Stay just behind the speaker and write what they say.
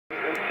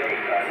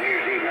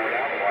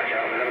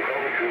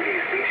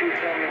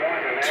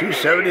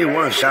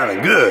271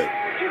 sounding good.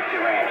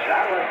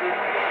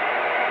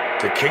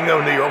 The king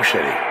of New York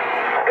City.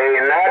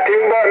 Ain't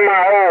nothing but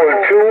my old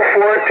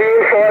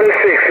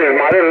 21446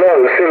 my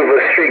little silver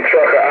street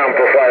trucker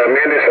amplifier.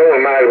 Man, this old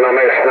Magnum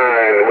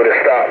S9 with a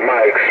stop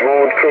mic,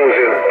 smooth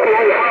cruising.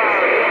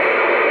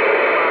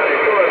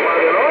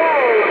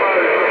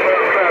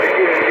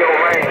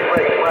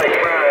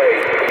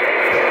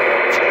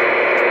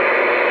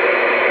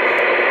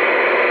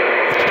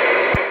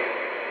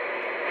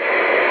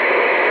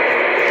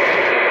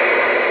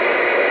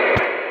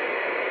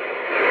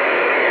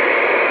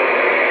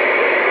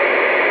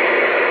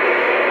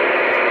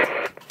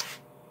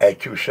 Hey,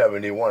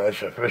 271,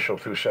 it's official,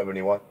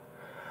 271.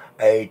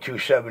 Hey,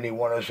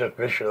 271, it's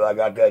official. I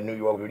got that New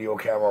York video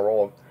camera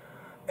rolling.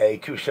 Hey,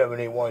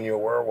 271, your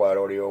worldwide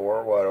audio,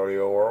 worldwide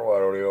audio,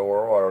 worldwide audio,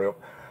 worldwide audio.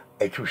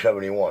 Hey,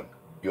 271,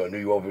 your New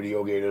York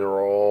video gate is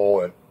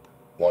rolling.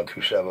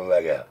 127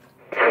 megahertz.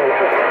 I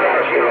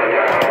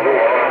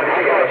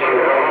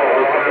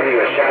give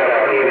you a shout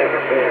out even.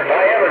 If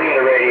I ever need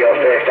a radio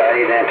fixed, I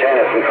need an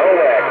antenna from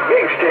Kodak.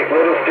 Big stick,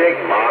 little stick,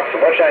 Mox,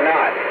 what should I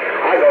not?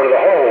 I go to the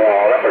Hole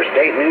Wall,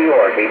 upstate New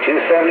York,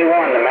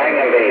 B271, the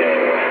Magnum base,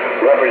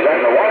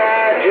 representing the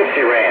one-eyed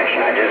Gypsy Ranch,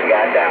 and I just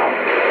got down.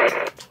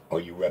 Oh,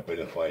 you repping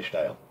in fine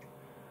style.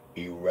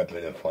 You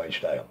repping in fine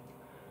style.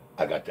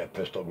 I got that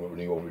pistol grip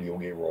New York video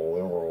gate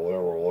rolling, rolling,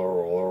 rolling,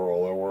 rolling,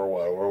 rolling,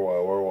 worldwide,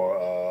 worldwide,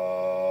 worldwide,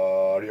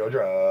 audio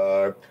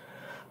drive.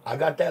 I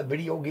got that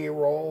video gate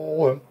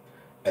rolling,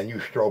 and you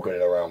stroking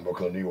it around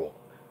Brooklyn, New York.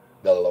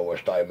 The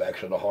lowest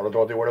IMAX in the heart of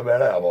thought they would have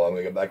been at. I'm going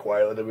to get back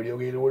quiet, let the video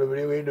gate do what the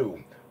video gate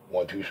do.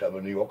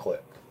 127 New York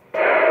clip.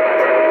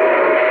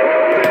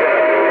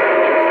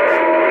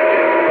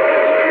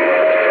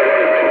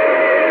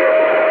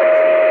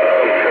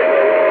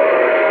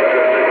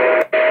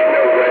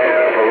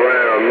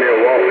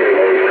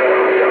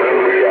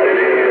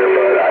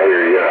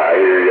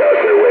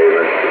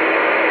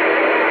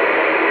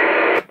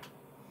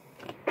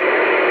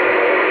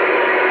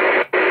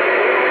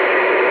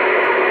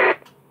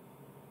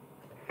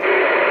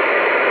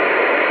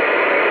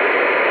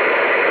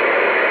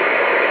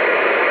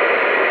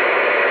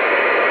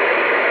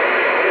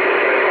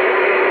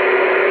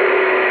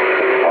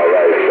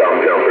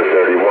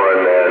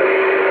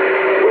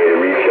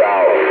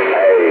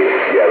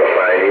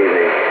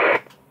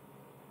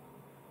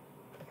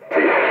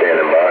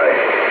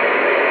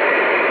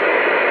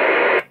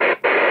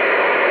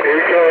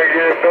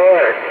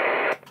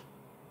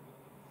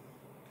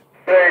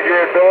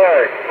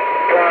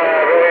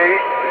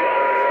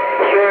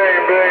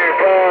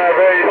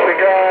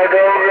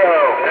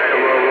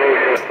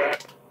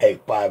 Hey,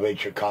 58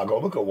 Chicago,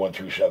 look at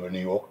 127 New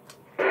York.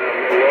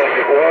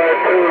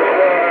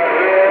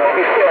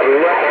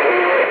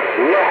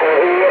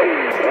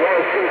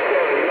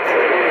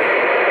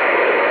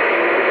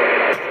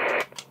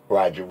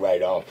 Roger,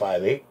 right on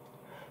 58.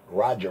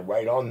 Roger,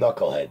 right on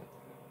Knucklehead.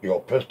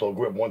 Your pistol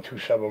grip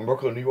 127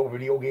 Brooklyn, New York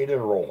video gate is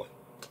rolling.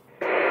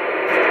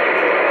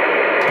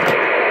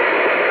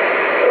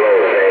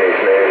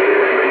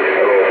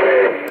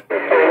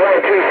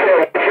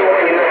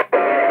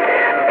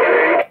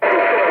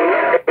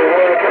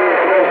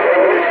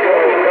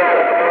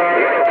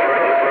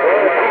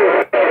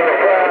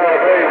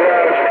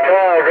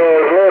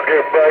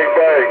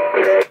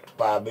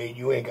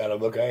 You ain't gotta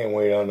look, I ain't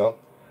waiting on them.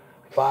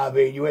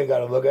 58, you ain't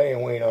gotta look, I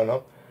ain't waiting on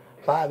them.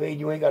 58,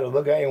 you ain't gotta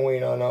look, I ain't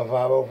waiting on them.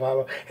 50,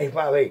 50. Hey,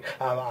 58,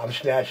 I'm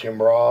snatching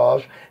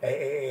bras.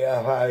 Hey,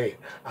 58,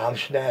 I'm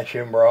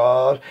snatching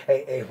bras.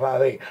 Hey,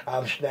 58,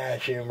 I'm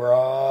snatching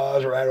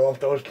bras. Right off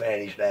those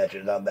panty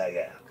snatchers, I'm back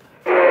out.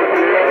 Hey,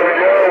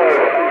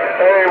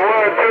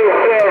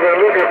 127,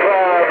 look at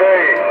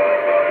 58.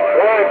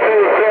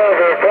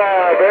 127,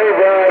 58,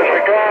 Ryan,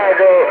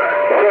 Chicago.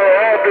 Say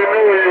Happy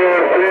New Year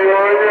to you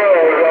and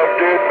yours. I'm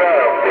getting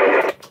out.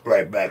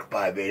 Right back,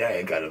 58, I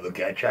ain't gotta look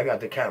at you. I got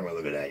the camera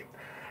looking at you.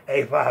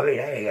 Hey, 58,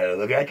 I ain't gotta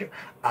look at you.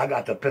 I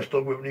got the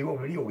pistol grip New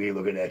York video game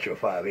looking at you,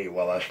 58,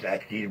 while I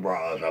snatch these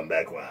bras. I'm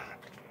back quiet.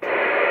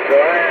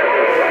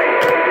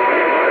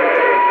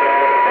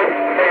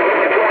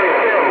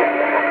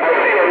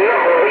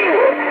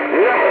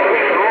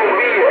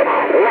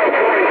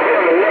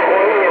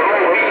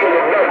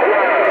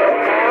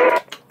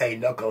 Hey,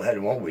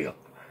 Knucklehead Mobile.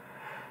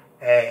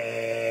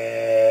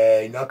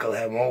 Hey,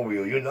 Knucklehead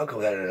Mobile. You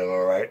knuckleheaded him,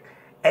 alright?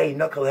 Hey,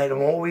 Knucklehead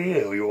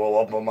Mobile. You all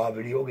up on my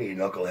video game,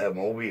 Knucklehead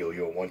Mobile.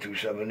 You're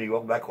 127 New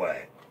York, back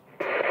quiet.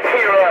 Here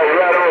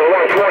right on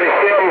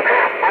 127.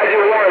 I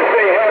just want to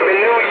say Happy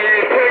New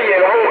Year to you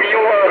and hope you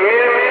are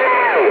many, many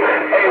more.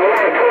 Hey,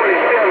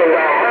 127,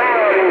 the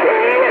hard is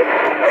here.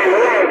 Hey,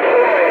 127,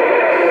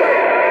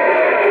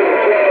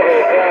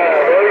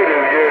 5, 8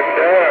 is getting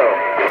down.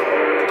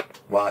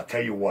 Well, I'll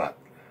tell you what.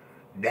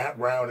 That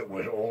round, it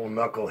was all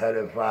Knucklehead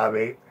and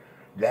 58.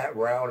 That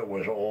round, it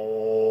was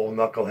all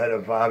Knucklehead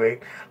and 58.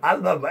 I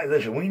love,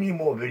 listen, we need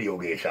more video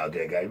games out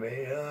there, guys,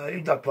 man.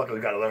 These duck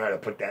fuckers got to learn how to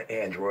put that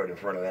Android in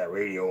front of that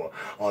radio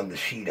on the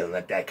seat and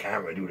let that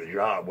camera do the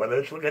job, whether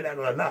it's looking at it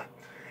or not.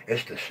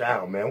 It's the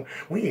sound, man.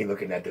 We ain't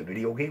looking at the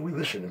video game. We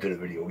listening to the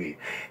video game.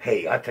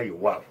 Hey, I tell you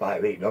what,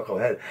 5-8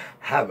 Knucklehead,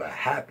 have a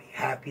happy,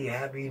 happy,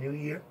 happy New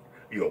Year.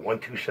 You're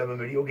 127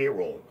 video game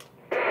roll.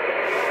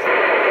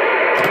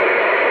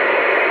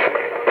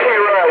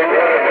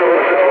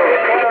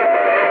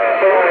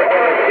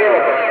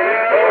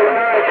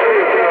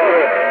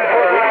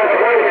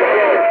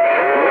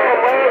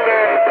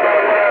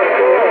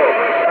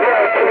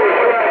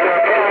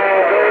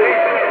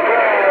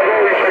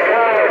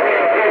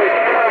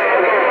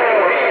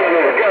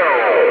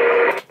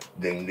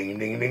 Ding, ding,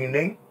 ding, ding,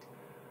 ding.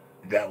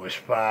 That was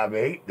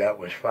 5-8. That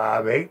was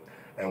 5-8.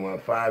 And when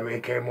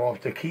 5-8 came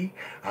off the key,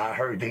 I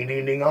heard ding,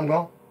 ding, ding, I'm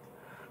gone.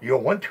 You're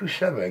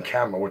 127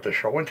 camera with the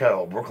show and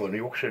tell. Brooklyn, New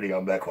York City,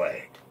 I'm back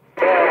way.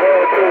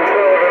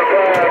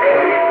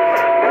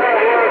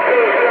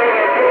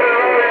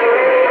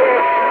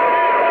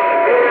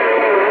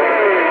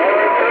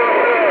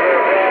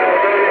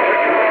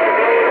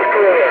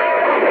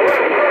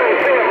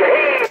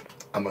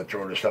 I'm going to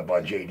throw this up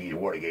on JD's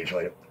Watergates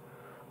later.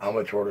 I'm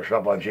going to throw this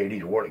up on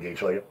JD's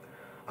Watergates later.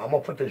 I'm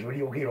going to put this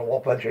video game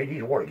up on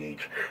JD's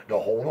Watergates. The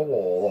hole in the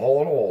wall, the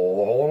hole in the wall,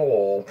 the hole in the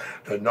wall.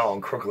 The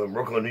non-Crooklyn,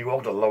 Brooklyn, New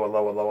York, the lower,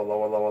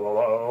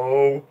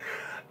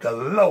 the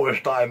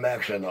lowest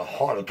IMAX and the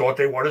heart. I thought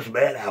they were this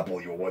bad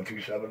apple. You're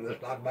 127, this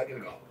knock back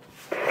and go.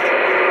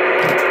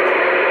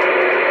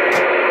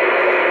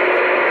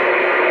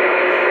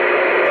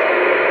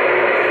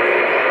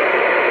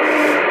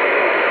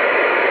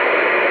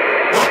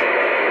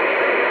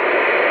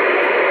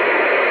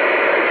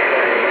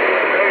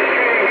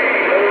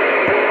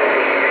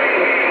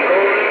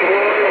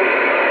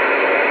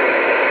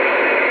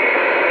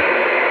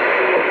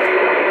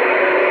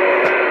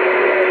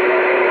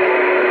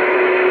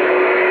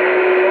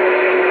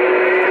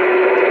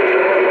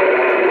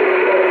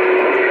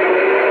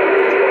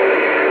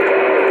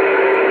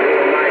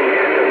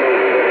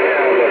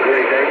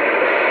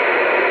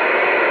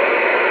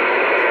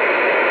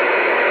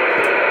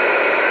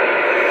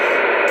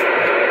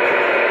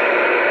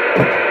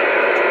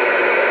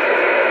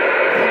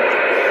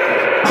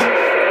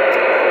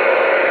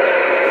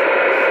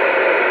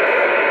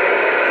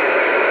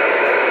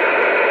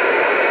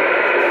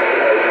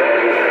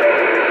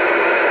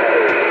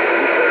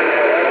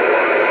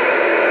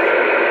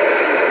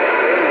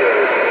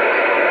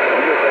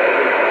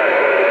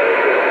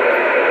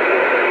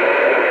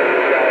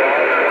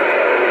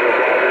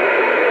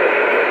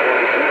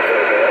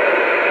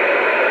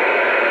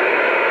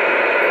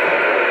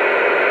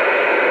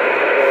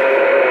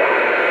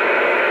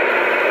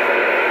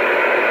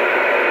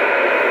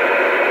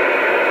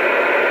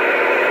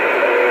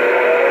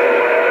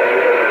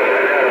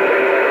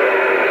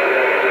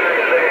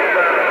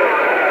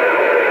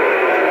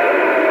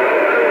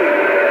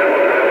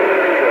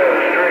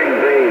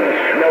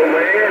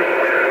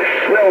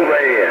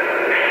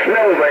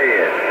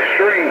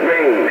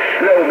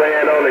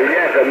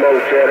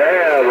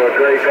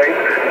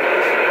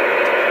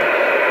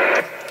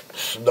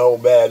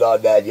 Snowman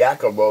on that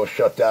Yakimo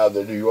shut down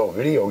the New York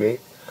video gate.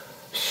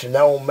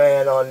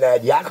 Snowman on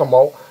that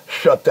Yakimo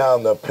shut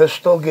down the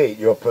Pistol Gate.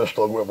 Your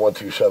Pistol Grip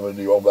 127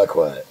 New York Black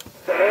Quiet.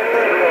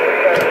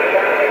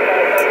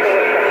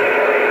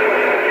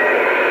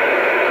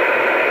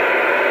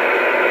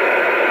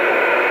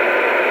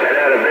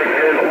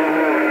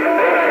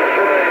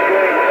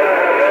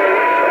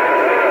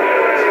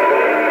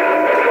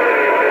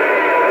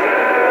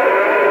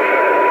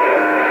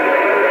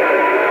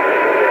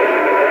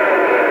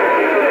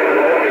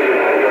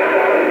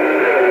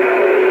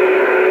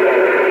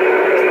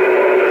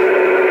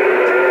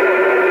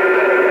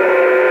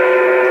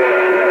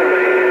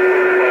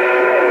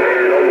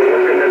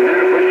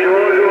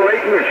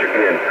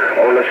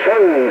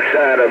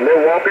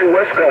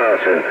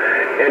 Wisconsin,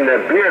 in the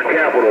beer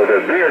capital,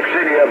 the beer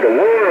city of the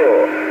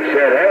world,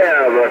 said,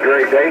 have a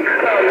great day.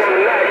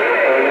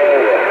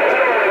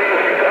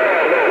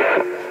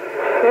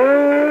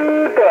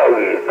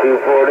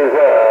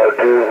 245,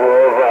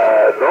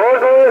 245,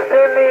 Northwest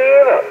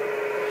Indiana.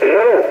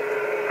 Yo.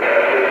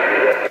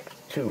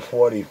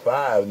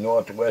 245,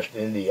 Northwest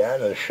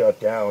Indiana, shut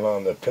down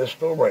on the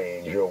Pistol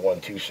Range, your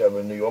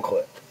 127 New York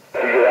clip.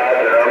 You get out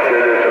there, I'm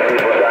sure there's some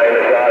people dying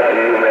to talk to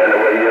you, man, the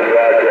way you're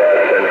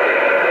broadcasting.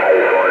 I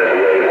just wanted to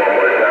wait one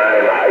more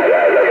time. Like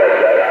I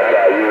said, I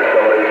thought you were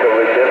somebody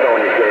totally different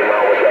when you came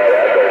out with that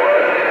echo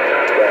on.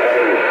 But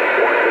hey,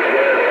 once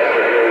again, have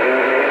a great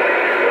evening.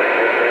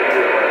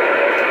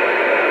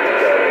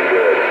 Sounding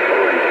good.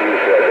 You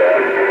said that.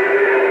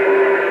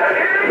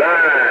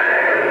 Bye.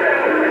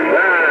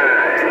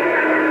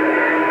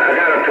 I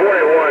got a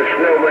 21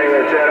 Snowman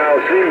that said I'll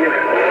see you.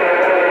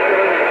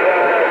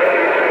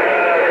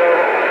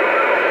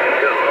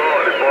 Good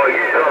Lord, boy,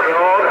 you talking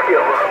all the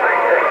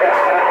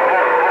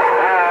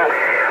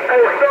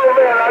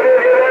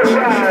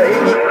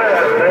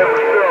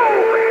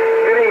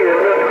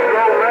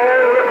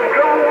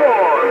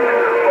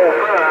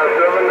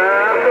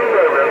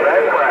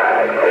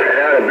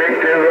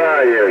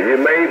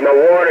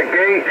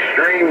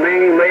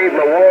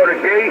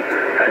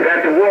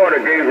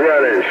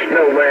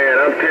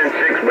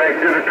 10-6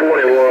 back to the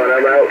 21.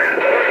 I'm out.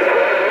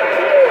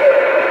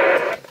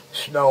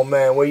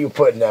 Snowman, where you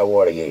putting that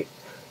Watergate?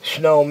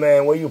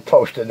 Snowman, where you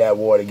posting that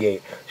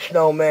Watergate?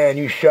 Snowman,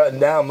 you shutting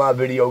down my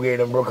video gate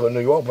in Brooklyn,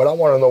 New York, but I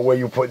want to know where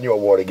you putting your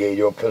Watergate,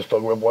 your pistol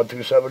grip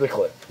 127 to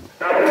clip.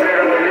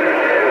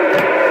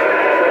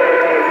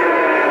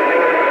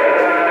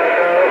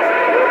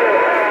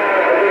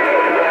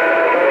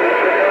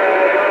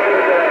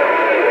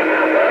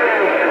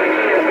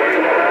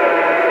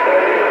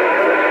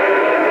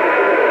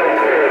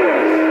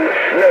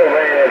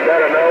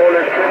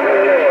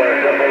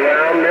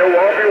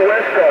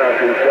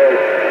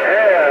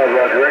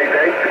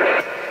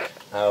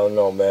 I don't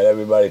know, man.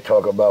 Everybody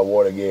talk about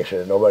Watergate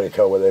and nobody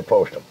tell where they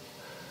post them.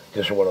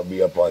 This one will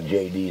be up on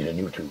JD's and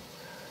YouTube.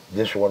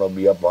 This one will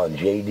be up on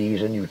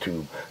JD's and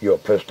YouTube. Your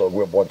pistol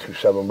grip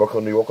 127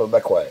 Brooklyn, New York.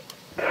 Back quiet.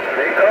 They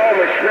call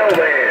me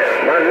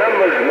Snowman. My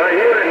numbers, my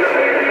unit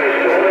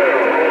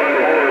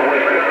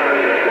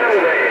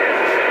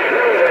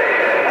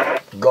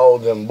number is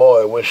Golden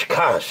Boy,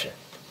 Wisconsin.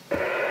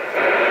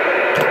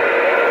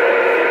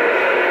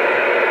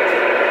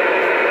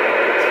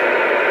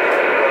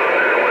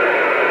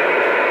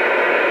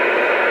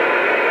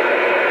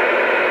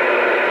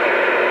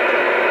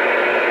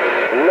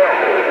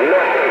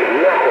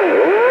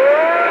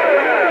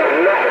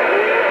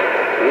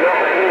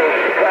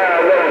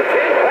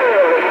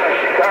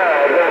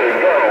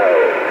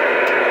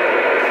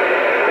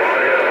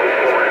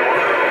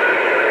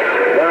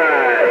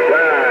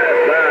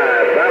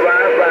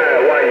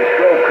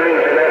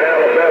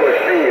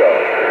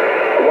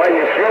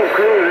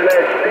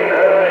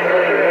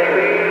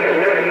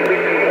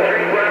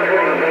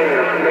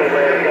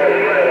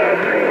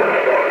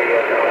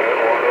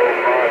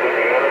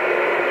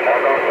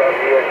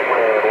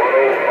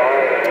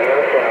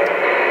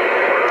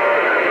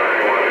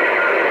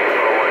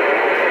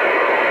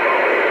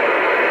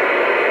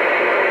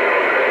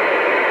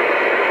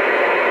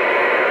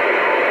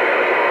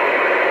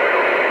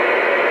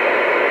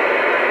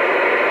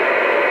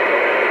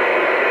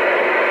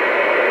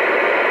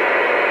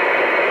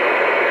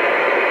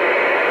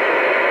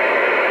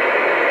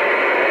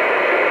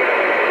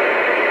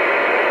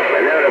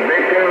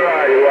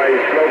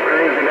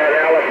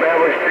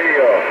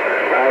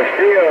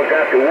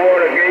 Got the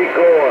Watergate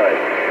going.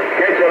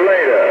 Catch you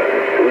later.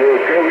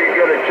 Until we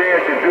get a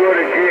chance to do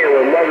it again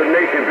with Mother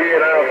Nature being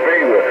our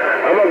favor.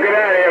 I'm going to get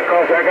out of here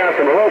because I got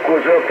some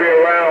locals up here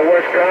around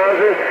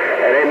Wisconsin,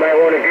 and they might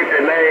want to get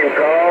their name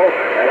called,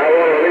 and I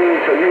want to leave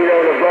some meat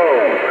on the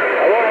bone.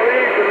 I want to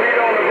leave some meat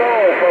on the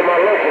bone for my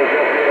locals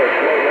up here.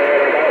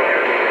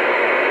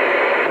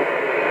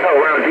 Oh,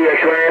 around DX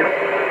Land.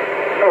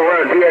 Oh,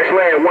 around DX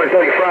Land,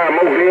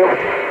 135 Mobile.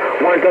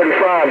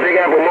 135 Big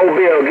Apple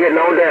Mobile getting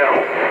on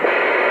down.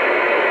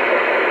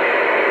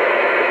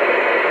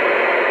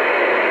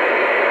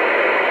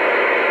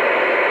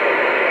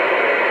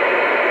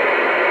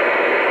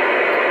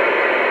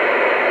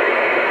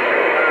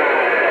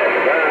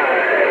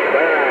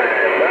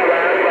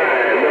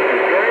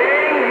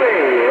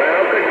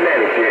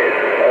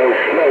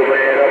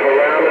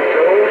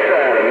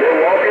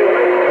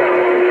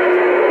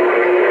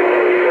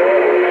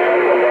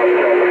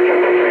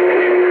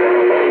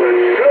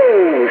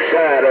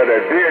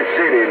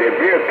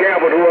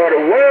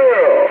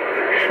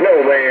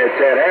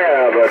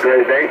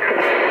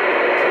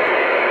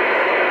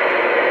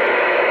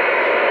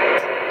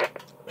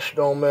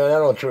 Snowman, I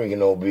don't drink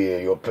no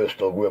beer. Your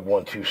pistol grip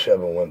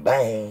 127 went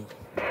bang.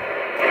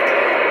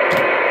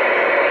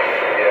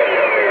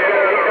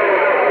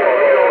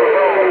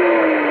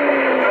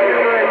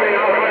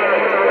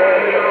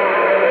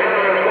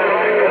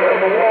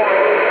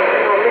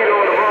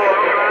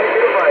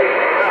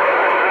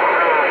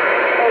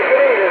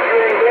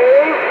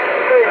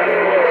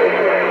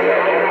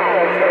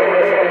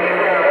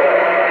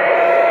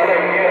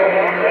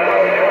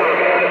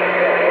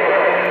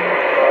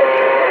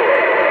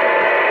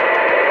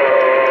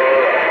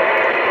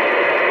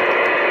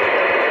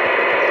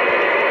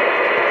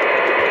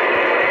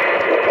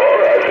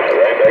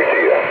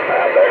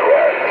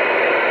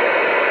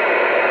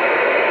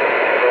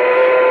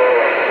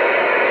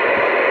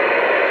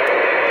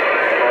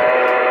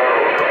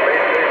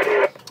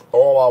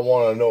 I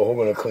want to know who's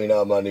going to clean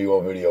out my New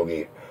York video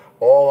gate.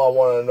 All I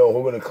want to know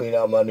who's going to clean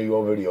out my New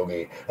York video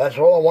gate. That's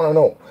all I want to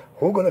know.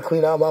 Who's going to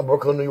clean out my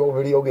Brooklyn, New York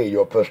video gate?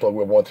 Your pistol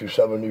grip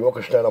 127 New York,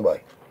 standing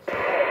by. Right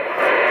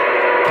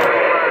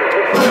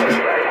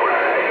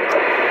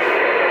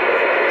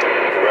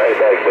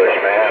back,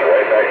 Bushman.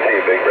 Right back to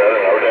you, big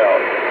brother, no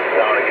doubt.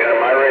 Down to get in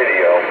my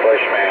radio,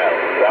 Bushman.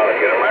 Down to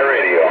get in my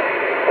radio,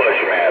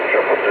 Bushman.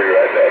 333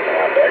 right back.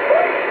 Now back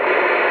by.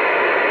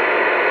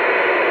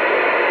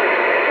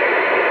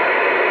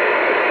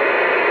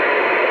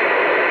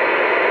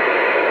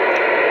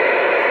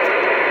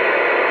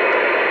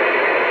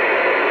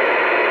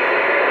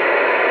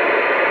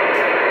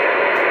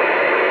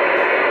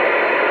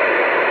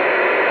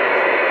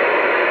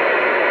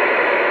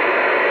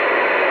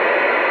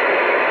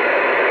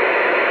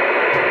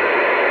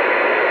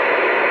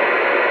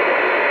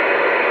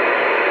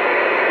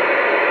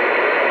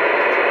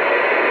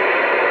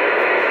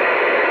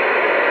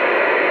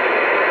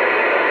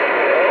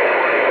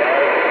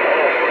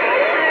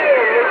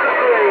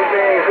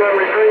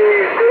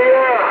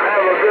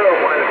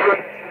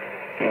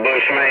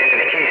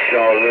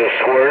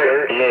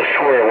 Little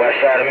squirt, west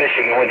side of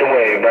Michigan with the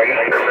wave, baby.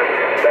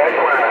 Back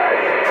wide.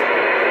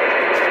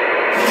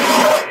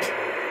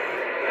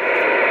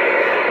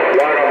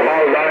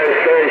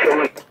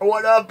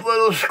 What up,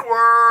 little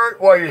squirt?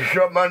 Well, you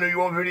shut my New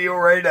York video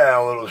right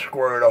now, little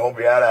squirt. I hope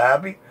you had a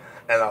happy,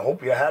 and I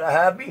hope you had a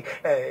happy.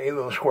 Hey,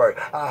 little squirt,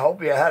 I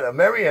hope you had a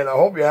merry, and I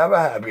hope you have a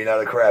happy,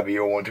 not a crappy.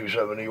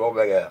 0127 New York,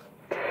 back out.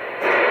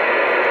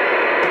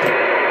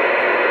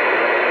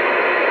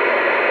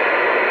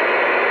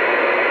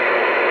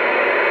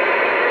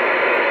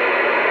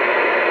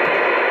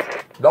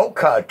 No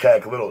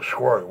contact, little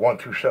squirt.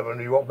 127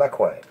 New York, back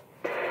way.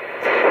 Hey,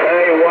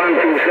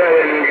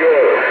 127 New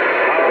York.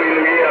 Happy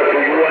New Year to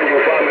you and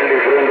your family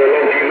from the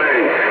Lucky Man.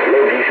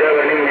 Lucky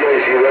 7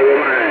 English, you ever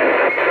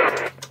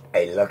man.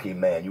 Hey, lucky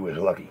man, you was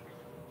lucky.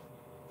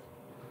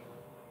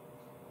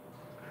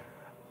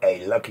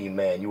 Hey, lucky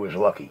man, you was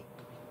lucky.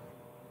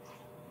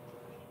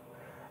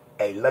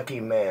 Hey,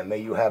 lucky man, may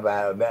you have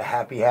a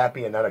happy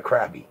and not a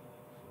crappy.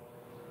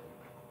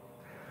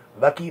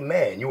 Lucky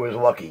man, you was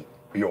lucky.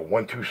 Yo,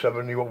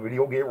 127 New York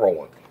video, get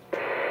rolling.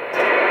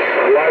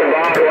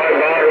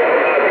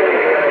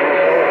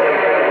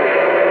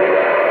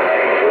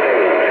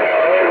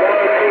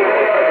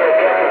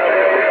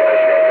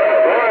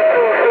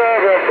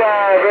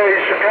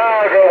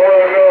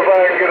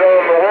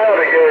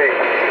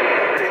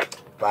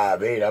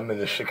 Five eight, I'm in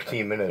the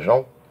 16-minute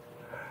zone.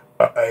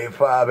 Hey,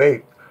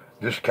 5-8.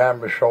 This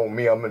camera showing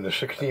me I'm in the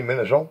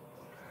 16-minute zone.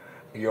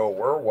 Yo,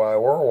 worldwide.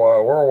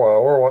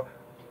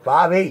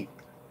 5-8,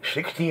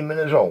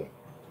 16-minute zone.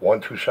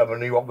 127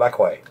 New York, back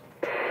way.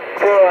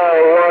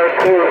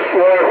 12720.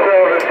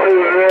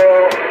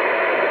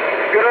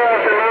 Good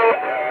afternoon.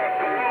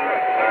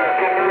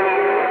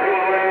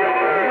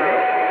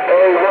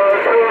 Hey,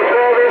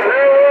 1270.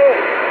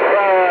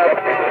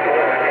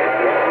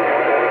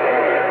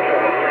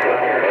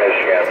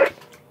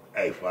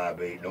 Hey,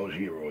 5-8, no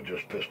zero,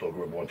 just pistol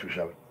grip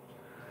 127.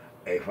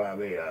 Hey,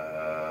 5-8,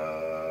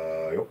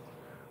 yo.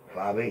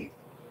 5-8,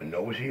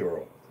 no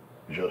zero,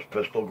 just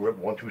pistol grip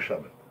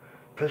 127.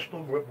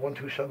 Pistol grip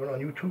 127 on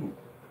YouTube.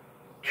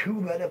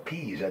 2-letter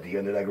P's at the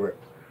end of that grip.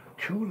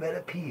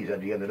 2-letter P's at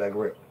the end of that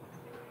grip.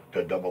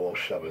 The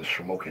 007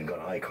 smoking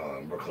gun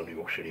icon, Brooklyn, New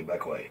York City,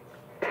 back way.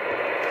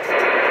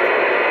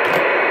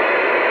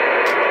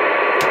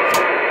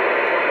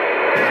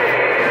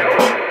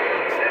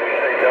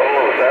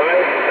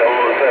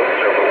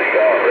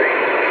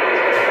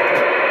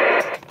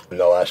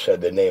 No, I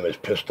said the name is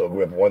Pistol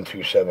Grip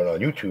 127 on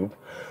YouTube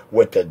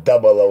with the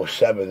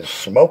 007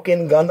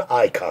 smoking gun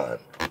icon.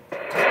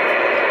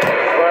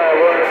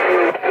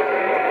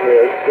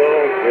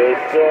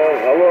 Pistol.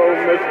 Hello,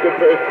 Mr.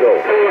 Pistol.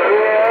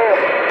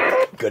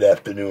 Good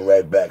afternoon,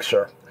 right back,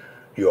 sir.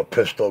 Your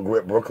Pistol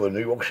Grip Brooklyn, New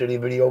York City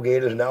video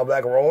gate is now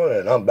back rolling,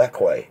 and I'm back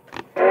way.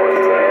 Isn't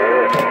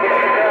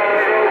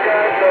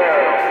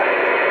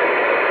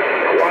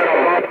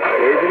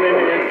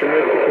any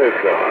instrument to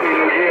Pistol?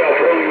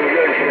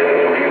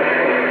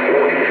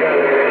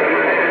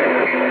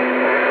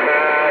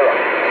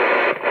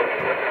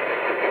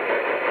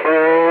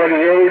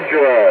 Audio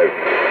drive.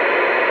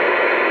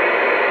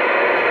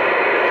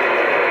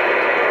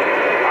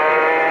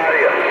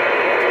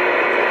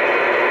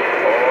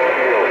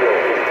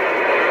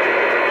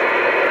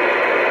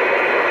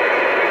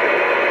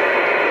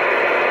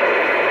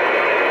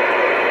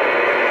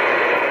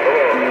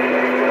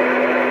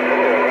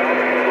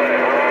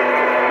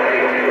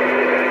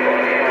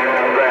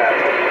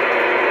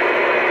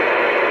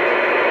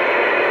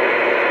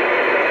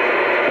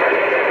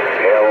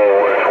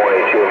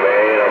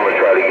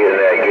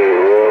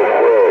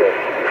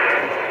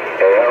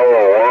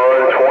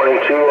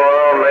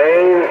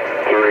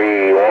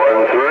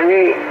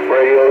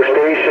 Radio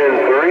station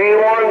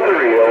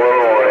 313,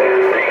 Illinois.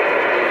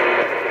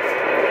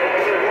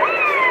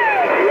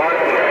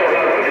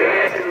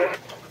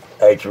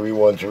 Hey,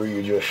 313,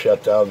 you just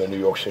shut down the New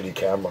York City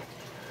camera.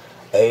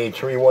 Hey,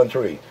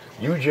 313,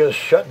 you just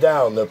shut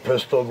down the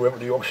Pistol Grip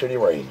New York City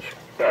range.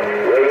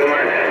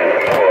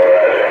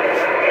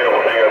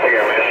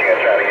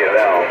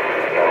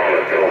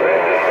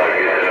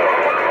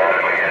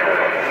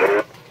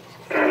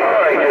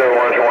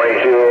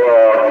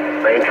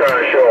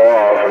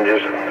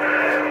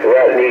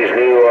 These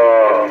new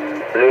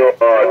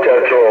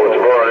Tetros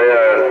burn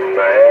in.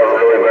 I haven't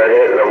really been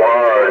hitting them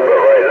hard, but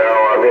right now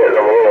I'm hitting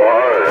them a little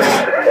harder.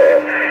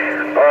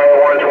 Alright,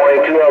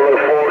 122, I look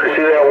forward to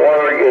see that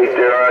Watergate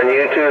there on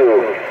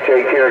YouTube.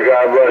 Take care,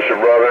 God bless you,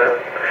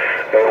 brother.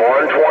 And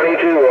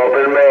 122 up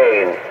in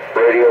Maine,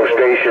 radio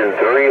station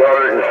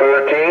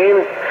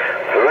 313,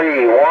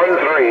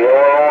 313,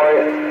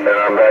 Illinois, and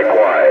I'm back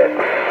quiet.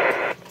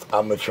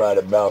 I'm going to try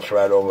to bounce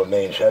right over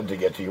Maine's head to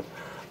get to you.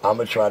 I'm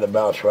going to try to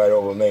bounce right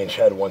over Maine's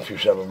head,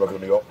 127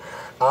 Brooklyn, New York.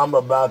 I'm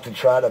about to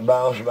try to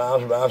bounce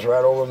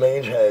right over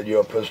Maine's head.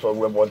 Your Pistol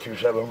Grip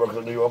 127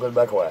 Brooklyn, New York is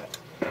back away.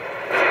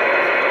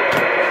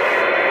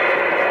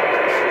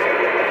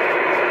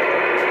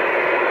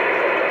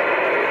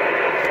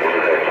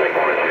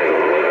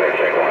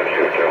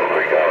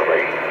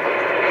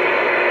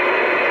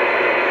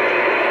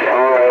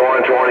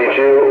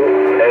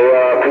 122. Hey,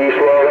 peace,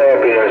 love,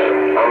 happiness.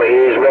 I'ma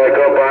ease back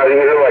up out of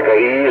here like I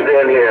eased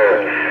in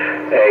here.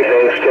 Hey,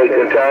 thanks for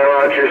taking time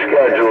out your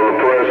schedule to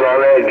put us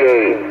on that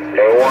gate.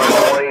 Hey,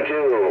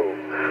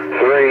 122.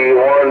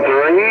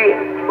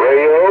 313.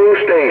 Radio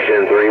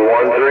station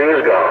 313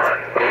 is gone.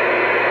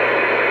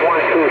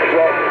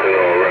 127.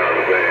 Still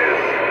around the band.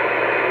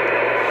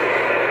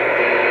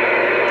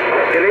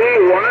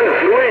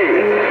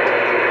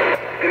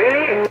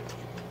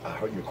 I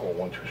heard you call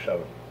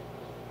 127,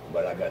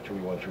 but I got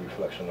 313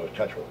 flex on those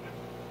tetros.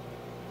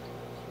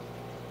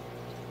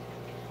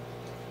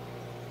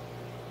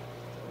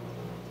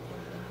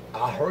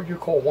 I heard you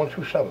call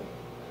 127,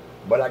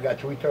 but I got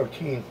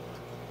 313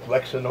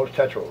 flexing those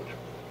tetros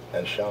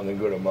and sounding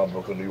good in my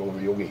Brooklyn, New York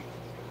video gate.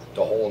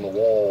 The hole in the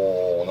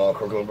wall, now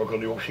Kirkland, Brooklyn,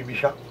 New York CB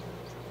shop.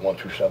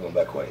 127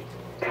 back way.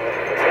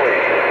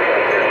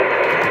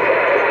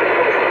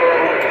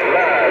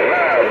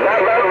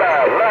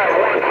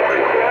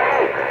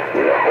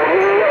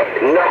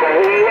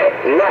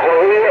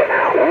 Knucklehead,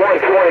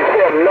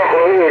 127,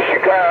 Knucklehead,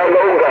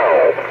 Chicago,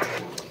 gone.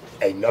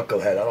 Hey,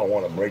 knucklehead, I don't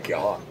want to break your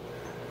heart.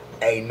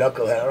 Hey,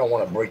 knucklehead, I don't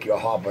want to break your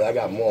heart, but I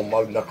got more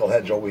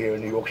knuckleheads over here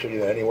in New York City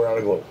than anywhere on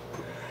the globe.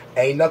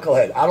 Hey,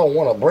 knucklehead, I don't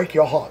want to break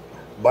your heart,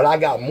 but I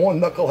got more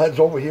knuckleheads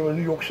over here in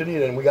New York City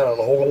than we got on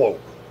the whole globe.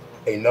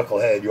 Hey,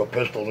 knucklehead, your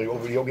pistol in your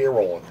video get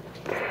rolling.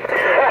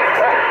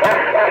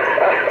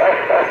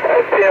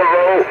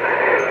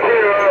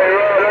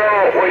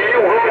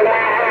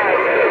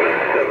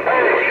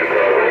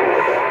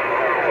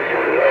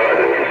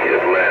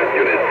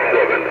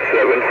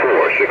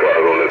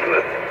 Chicago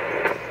listening.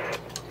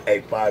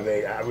 Hey,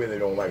 5-8, I really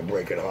don't like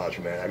breaking hearts,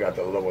 man. I got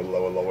the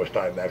lowest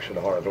time max in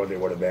the heart. I thought they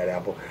were a bad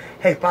apple.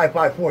 Hey,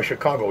 554,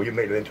 Chicago, you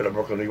made it into the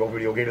Brooklyn, New York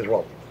video gate as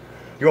well.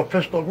 Your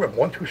pistol grip,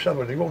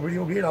 127, New York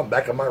video gate, I'm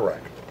back in my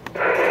rack. 82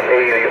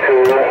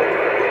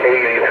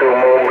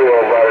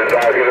 Mobile by the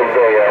dock of the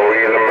bay. I'll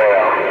read the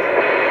mail.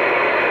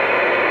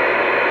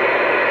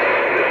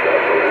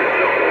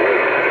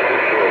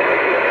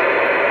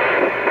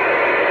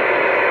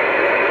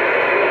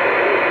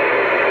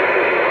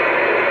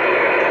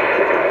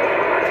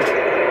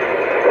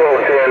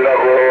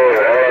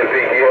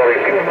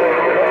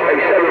 Hey,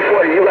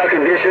 740, you got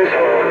conditions?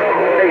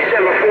 Hey,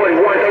 740,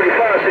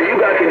 135, so you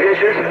got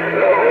conditions?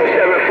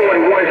 740,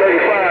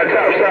 135,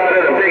 top side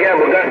of the Big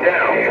Apple got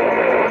down.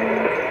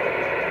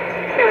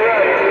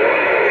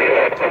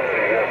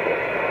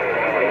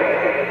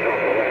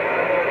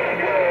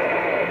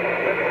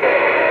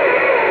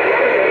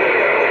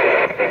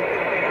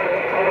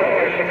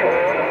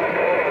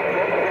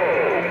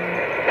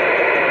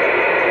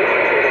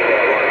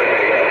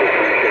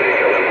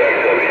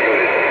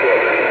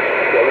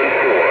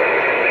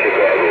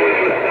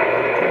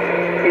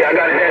 I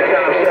got it that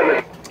time,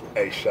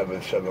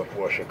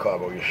 774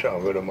 Chicago, you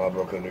sound good in my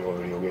Brooklyn, New York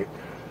video gate.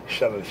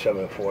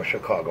 774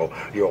 Chicago,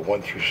 your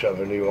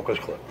 127 New Yorkers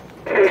clip.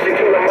 Station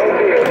to the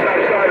Mobile, top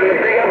side of the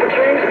Big Apple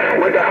trees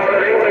with the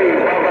holiday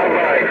wave.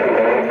 Bye.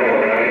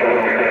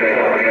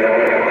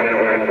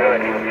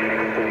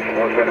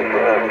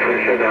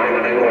 Appreciate the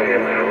holiday wave.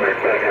 Right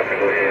back. Happy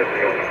New Year.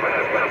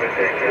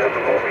 Take care of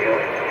the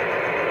Mobile.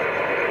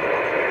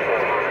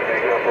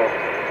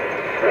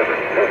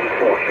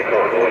 774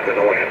 Chicago,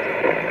 Illinois.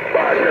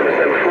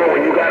 5774,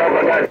 when you got up, I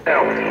got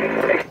down.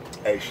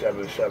 Hey,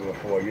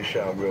 774, you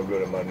sound real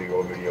good in my New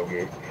York video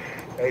game.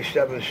 Hey,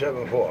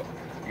 774,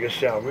 you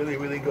sound really,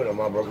 really good in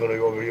my Brooklyn, New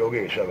York video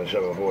game.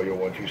 774, you're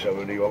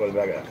 127 New York,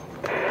 back out.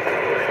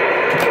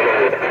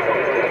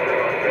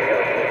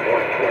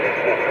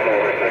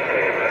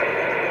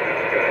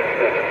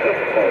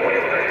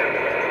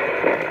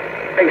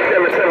 Hey,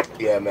 77.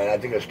 Yeah, man, I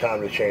think it's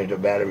time to change the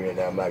battery in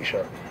that mic,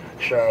 sir.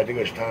 Sir, I think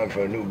it's time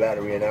for a new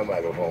battery in that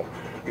microphone.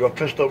 Your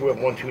pistol grip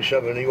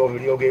 127 in your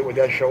video game with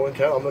that show and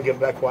tell. I'm going to get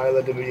back quiet,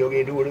 let the video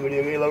game do what the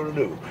video game love to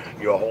do.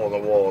 You're a hole in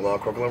the wall now.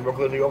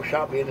 Brooklyn, New York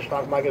shop. Me and the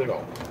stock mic is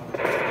gone.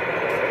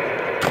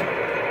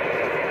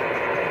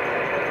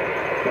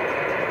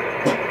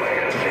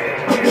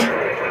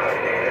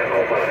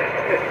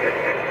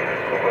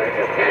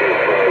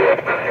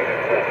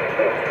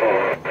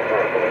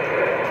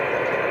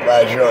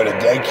 Glad you're on the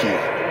dead key.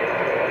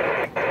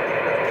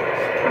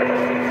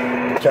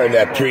 Turn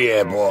that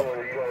preamp off.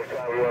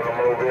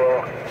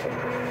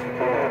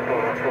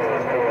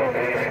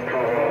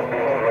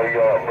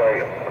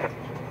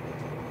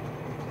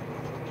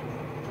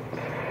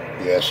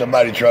 Yeah,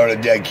 somebody throwing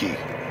a dead key.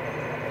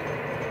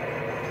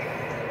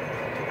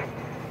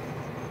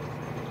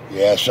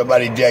 Yeah,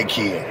 somebody dead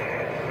keying. 82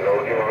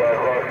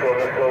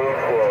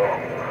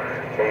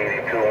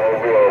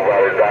 Mobile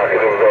by the dock of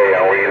the bay.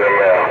 I'm reading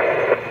them out.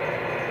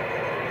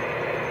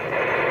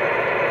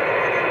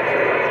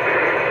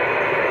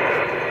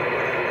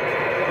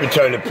 We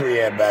turn the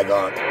preamp back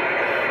on.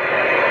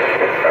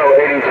 Oh,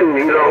 82,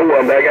 you know who,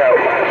 I'm back out.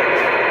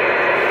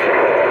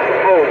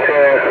 Oh,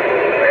 man,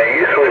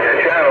 you switched the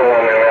channel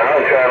on me, man.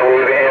 I'm trying to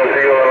leave the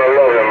MCO on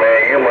 11,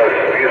 man.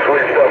 You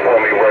switched up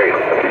on me, right?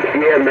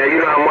 Yeah, man,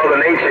 you know how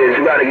Mother Nature is.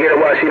 You gotta get her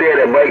while she there,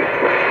 that break.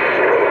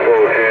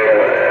 Oh,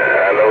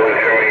 yeah, I know what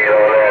you mean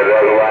on that.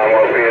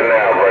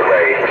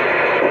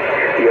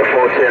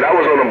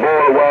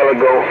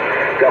 get-go.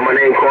 Got my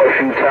name called a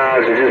few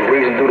times and just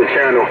breezing through the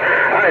channel. All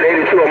right,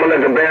 82, I'm gonna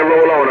let the band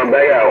roll on. I'm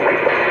back out.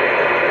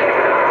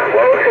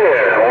 Well,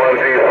 yeah,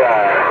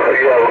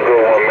 135. You have a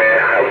good one, man.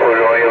 I'll put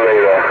it on you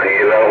later.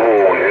 You know who,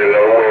 you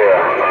know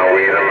where. I'll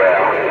read them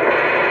out.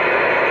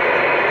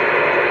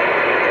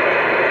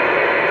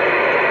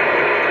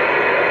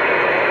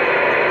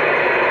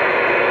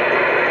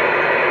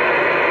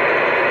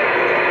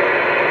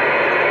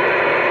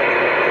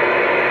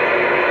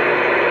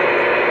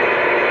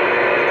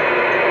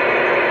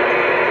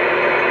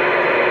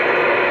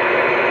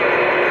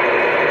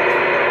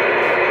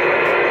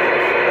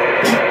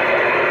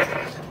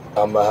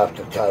 I'm gonna have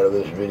to title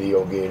this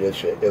video game,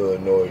 it's an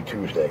Illinois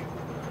Tuesday.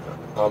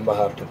 I'm gonna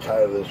have to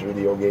title this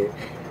video game,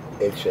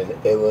 it's an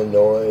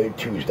Illinois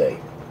Tuesday.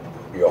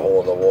 You're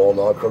holding the wall,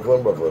 not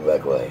Crooklyn, Brooklyn,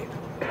 back lane.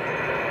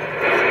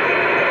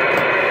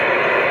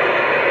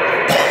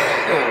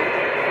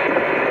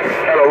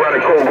 Hello, around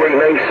the cold Great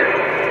Lakes.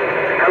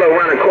 Hello,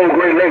 around the cold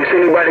Great Lakes.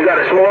 Anybody got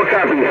a small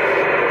copy?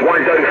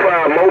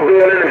 135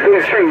 Mobile in the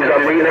big trees.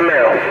 I'm reading them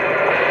out.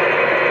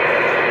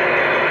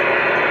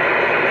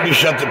 You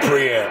shut the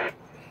preamp.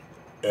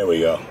 There we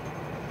go.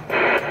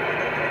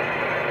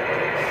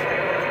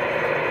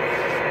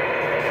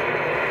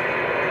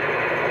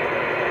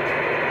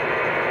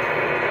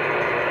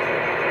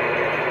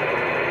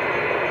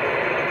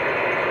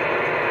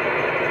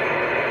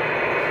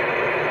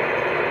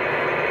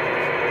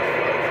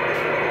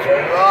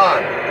 Turn it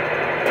on.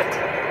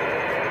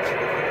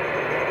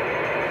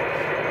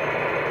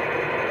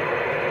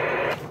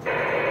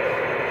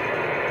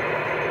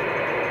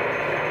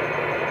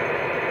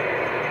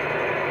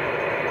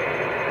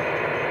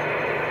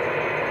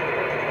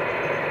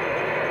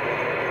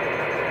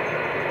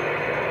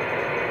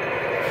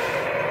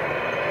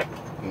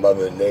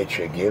 Mother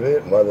Nature give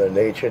it, Mother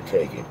Nature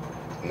take it.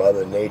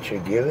 Mother Nature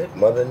give it,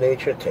 Mother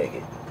Nature take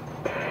it.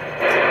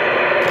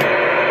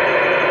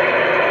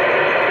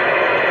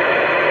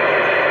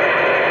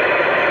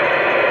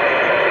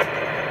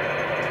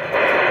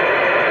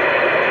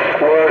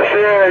 Well, she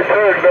ain't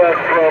took that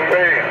from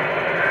me.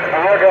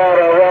 I got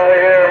her right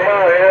here in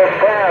my hip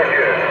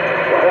pocket.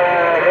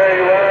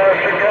 5'8"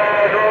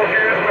 Chicago,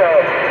 get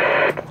up.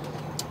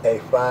 Hey,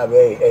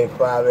 5'8", hey,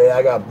 5'8",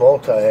 I got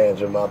both her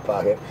hands in my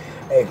pocket.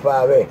 Hey,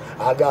 5'8",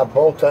 I got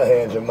both her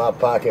hands in my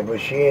pocket, but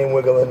she ain't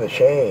wiggling the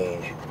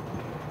change.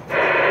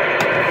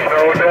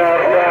 No doubt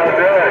about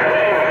that.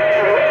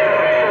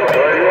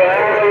 Well, you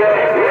out of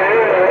luck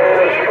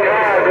in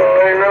Chicago,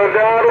 ain't no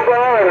doubt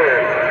about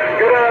it.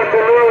 Get out the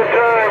little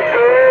time,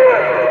 sir.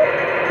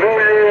 New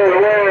Year's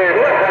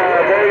Wave,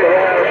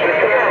 5'8"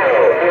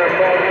 Chicago.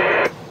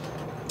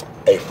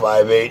 Hey,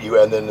 5'8", you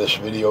ending this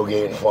video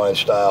game fine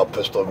style,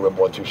 pistol grip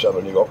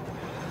 127, you go.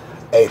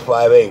 Hey,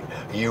 5'8",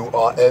 you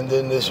are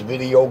ending this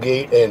video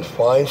gate in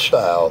fine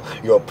style.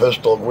 Your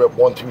pistol grip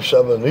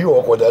 127 New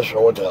York with that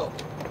show and tell.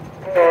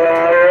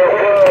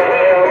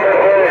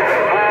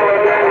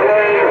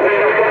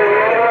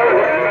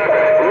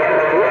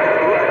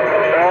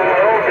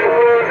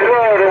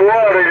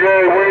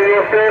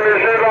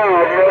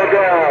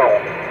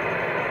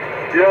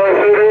 Yes,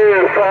 it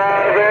is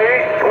 5'8".